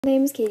My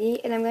name is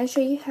Katie, and I'm going to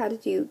show you how to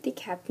do the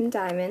Captain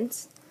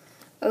Diamonds.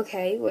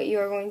 Okay, what you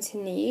are going to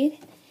need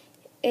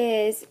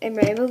is a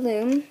rainbow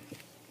loom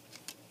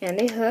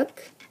and a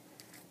hook,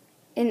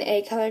 an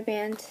A colored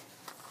band,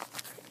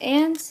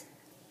 and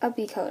a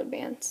B colored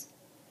band.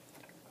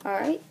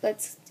 Alright,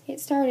 let's get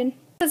started.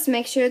 Let's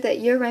make sure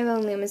that your rainbow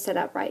loom is set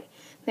up right.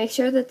 Make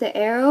sure that the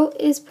arrow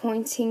is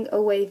pointing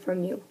away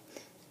from you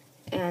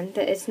and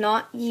that it's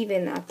not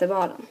even at the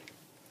bottom.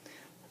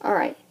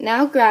 Alright,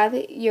 now grab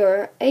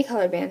your A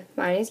color band,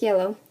 mine is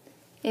yellow,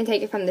 and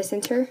take it from the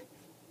center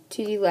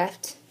to the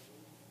left,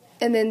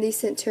 and then the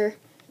center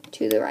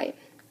to the right.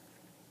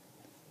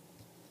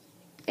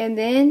 And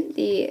then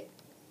the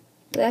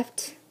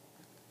left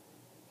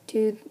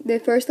to the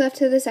first left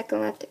to the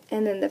second left,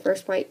 and then the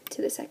first right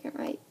to the second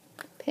right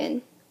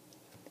pin.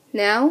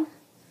 Now,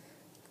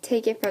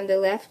 take it from the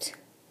left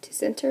to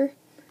center,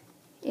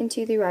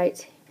 into the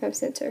right from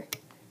center.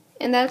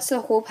 And that's the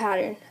whole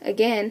pattern.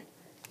 Again,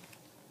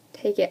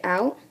 take it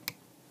out,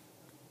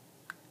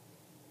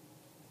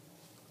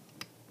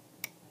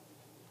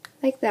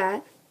 like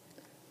that,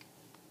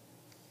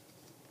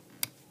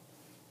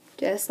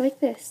 just like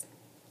this.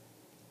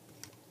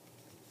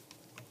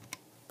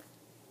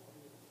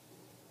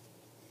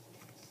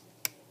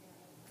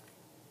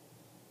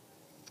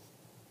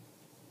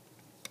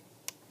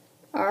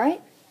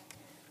 Alright,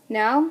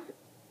 now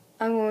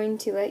I'm going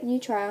to let you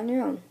try on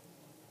your own.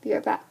 Be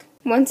right back.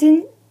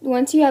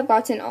 Once you have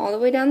gotten all the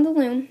way down the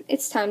loom,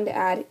 it's time to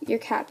add your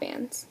cap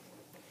bands.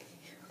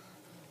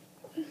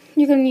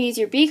 You're going to use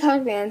your B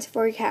colored bands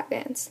for your cap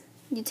bands.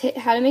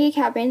 How to make a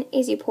cap band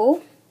is you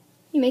pull,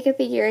 you make a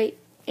figure 8,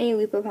 and you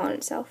loop upon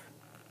itself.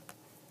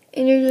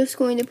 And you're just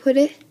going to put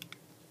it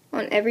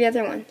on every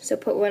other one. So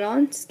put one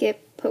on,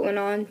 skip, put one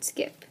on,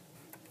 skip.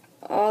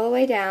 All the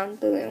way down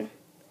the loom.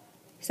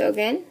 So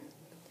again,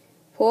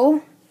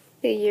 pull,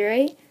 figure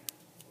 8,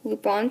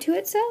 loop onto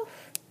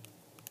itself,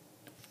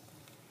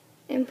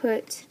 and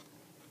put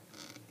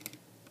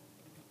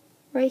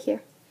right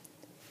here.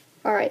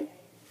 Alright,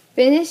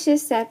 finish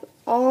this step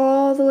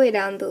all the way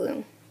down the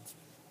loom.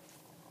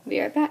 Be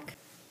right back.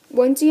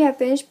 Once you have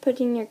finished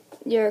putting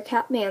your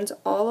cap bands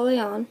all the way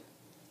on,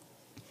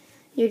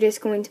 you're just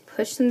going to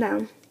push them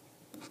down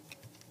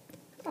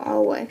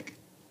all the way.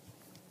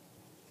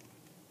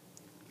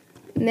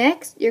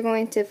 Next, you're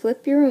going to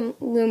flip your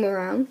loom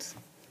around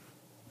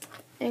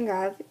and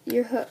grab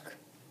your hook.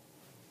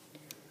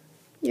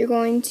 You're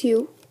going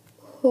to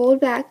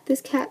hold back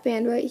this cap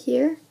band right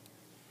here.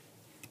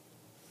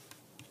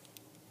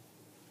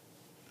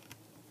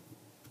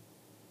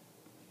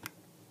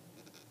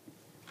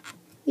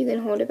 You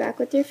can hold it back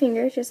with your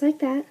fingers just like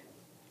that.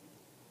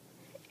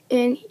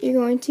 And you're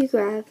going to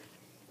grab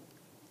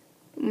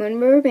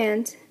one rubber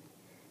band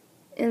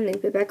and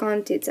loop it back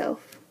onto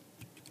itself.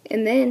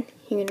 And then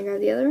you're going to grab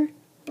the other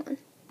one.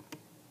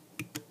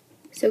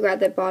 So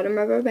grab the bottom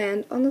rubber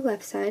band on the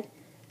left side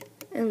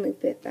and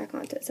loop it back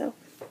onto itself.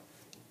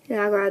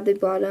 Now grab the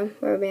bottom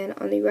rubber band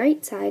on the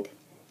right side,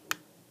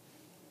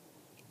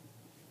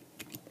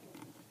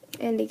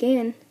 and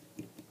again,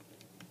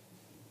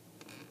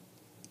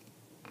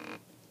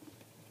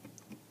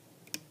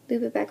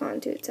 loop it back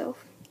onto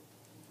itself.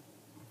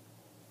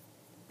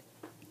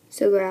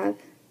 So grab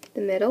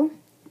the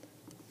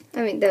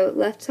the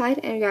left side,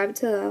 and grab it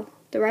to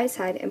the right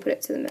side and put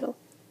it to the middle.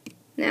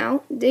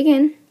 Now dig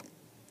in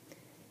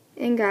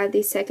and grab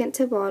the second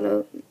to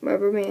bottom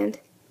rubber band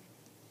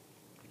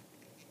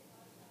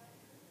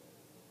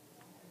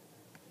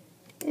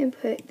and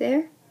put it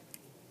there,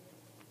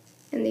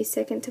 and the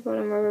second to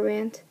bottom rubber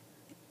band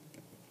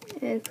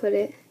and put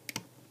it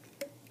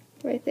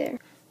right there.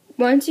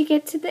 Once you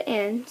get to the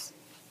end,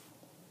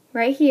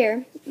 right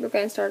here, we're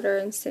going to start our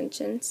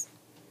extensions.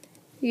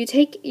 You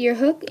take your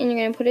hook and you're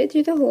going to put it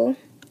through the hole,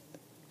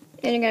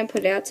 and you're going to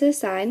put it out to the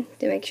side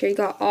to make sure you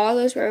got all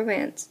those rubber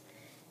bands.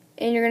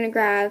 And you're going to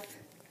grab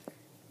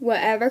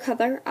whatever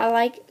color. I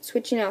like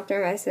switching out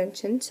through my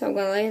extensions, so I'm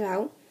going to lay it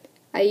out.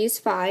 I use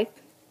 5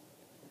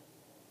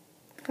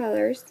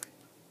 colors.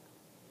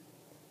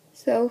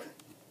 So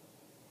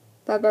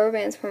 5 rubber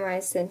bands for my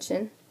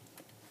extension.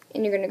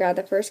 And you're going to grab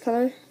the first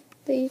color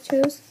that you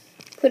chose,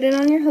 put it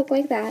on your hook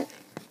like that,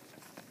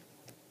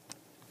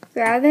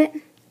 grab it,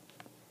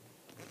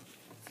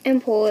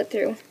 and pull it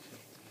through.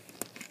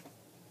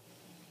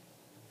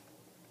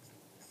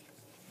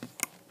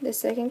 The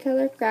second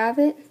color, grab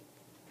it,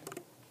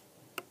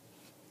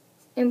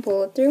 and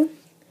pull it through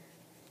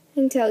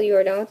until you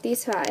are done with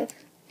these 5.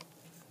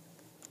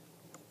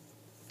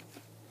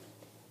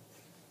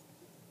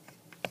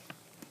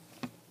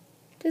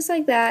 Just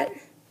like that.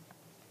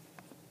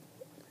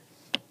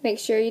 Make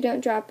sure you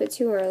don't drop it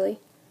too early.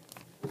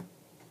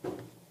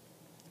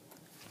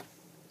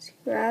 Just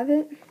grab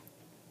it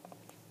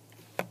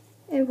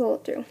and pull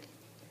it through.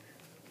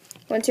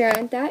 Once you're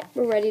done with that,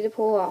 we're ready to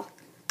pull off.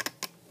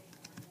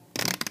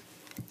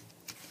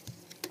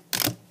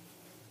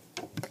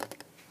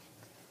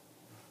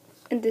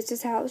 And this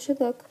is how it should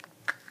look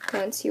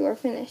once you are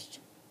finished.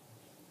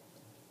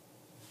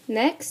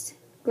 Next,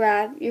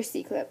 grab your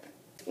C-clip.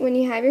 When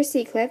you have your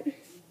C-clip,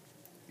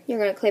 you're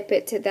going to clip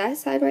it to that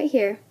side right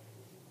here,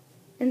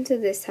 and to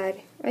this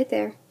side right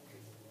there.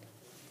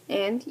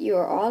 And you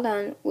are all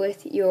done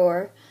with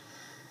your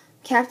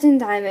Captain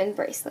Diamond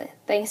bracelet.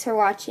 Thanks for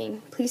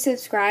watching. Please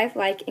subscribe,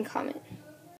 like, and comment.